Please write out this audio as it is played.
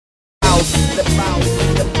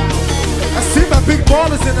I see my big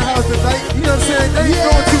ballers in the house tonight. You know what I'm saying? They ain't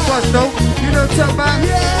doing too much though. You know what I'm talking about?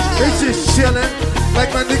 They just chilling.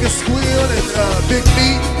 Like my nigga Squeal and Big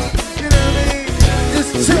B. You know what I mean?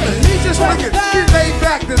 Just chilling. He just fucking laid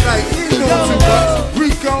back tonight. He ain't doing too much.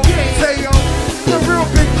 Rico, Teo, the real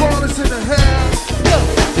big ballers in the house.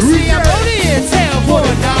 See, I'm only in town for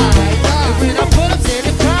the night. And when I put up in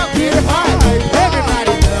the crowd, get high.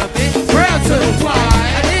 Everybody love it. Brown to the fly.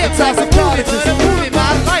 I live like a movie, but a movie,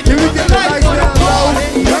 my life. Here we get the lights down low.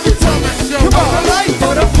 Every time I show, come on, life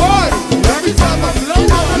for the party. Every time I blow,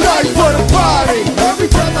 light for the party. Every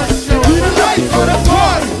time I show, life for the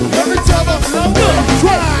party. Every time I blow,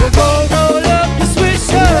 roll up the switch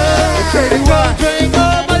up. Okay, Don't drink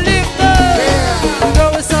all my liquor. You know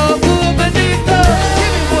it's all good, my nigga.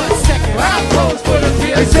 Give me 1 second, I'll pose for the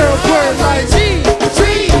beer. Hey, Sarah, play it like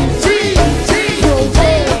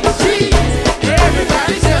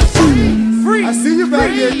Everybody just free. I see you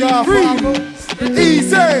back here, Godfather.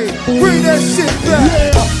 Easy, bring that shit back.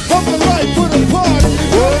 Yeah, I'm the light for the party.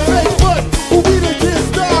 Fake butt, but we done get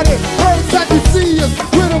started. First I can see us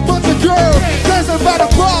with a bunch of girls dancing by the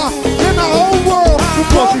bar in the whole world. The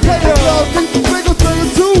party people love me, single to the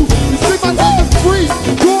two. You see my nigga free,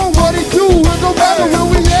 doing what he do. It don't matter where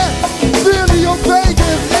we at, Philly or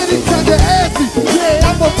Vegas, anytime you ask me. Yeah,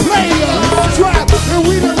 I'm a player, trap, and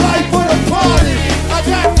we the light for the party. I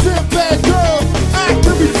got 10 bad girls,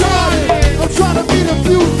 acting retarded. I'm trying to meet a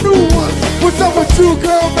few new ones. What's up with you,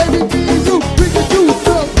 girl? Maybe me and you, we can do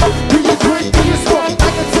something. Do you drink, do you smoke? I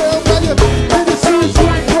can tell by your in the shoes you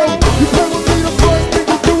ain't broke. You play with me, the first thing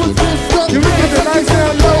you do is get stuck. Can we get the lights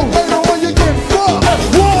down low? Later on you get fucked.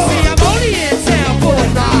 Whoa. See, I'm only in town for the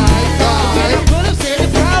night. When I put up, say the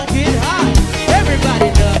crowd get high. Everybody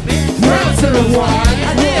love it. Brown to the wine.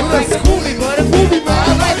 I live like a movie, but a movie, man.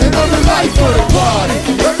 I like it on the light for the party.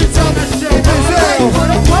 Every time I show, light for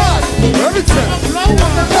the party. Every time. I blow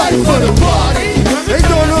on the light for the party. They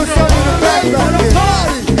doing a little something in the back back there.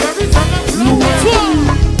 Every time I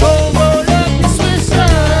blow roll up the switch up.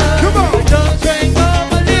 Come on. Don't drink all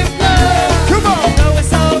my liquor. Come on. You know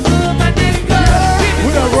it's all good, my nigga. We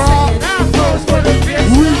done robbed. I'll pose for the bitch.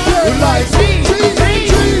 We like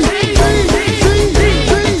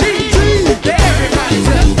Everybody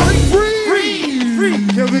just free.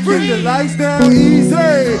 Can we get the lights down easy?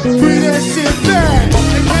 Bring that shit down.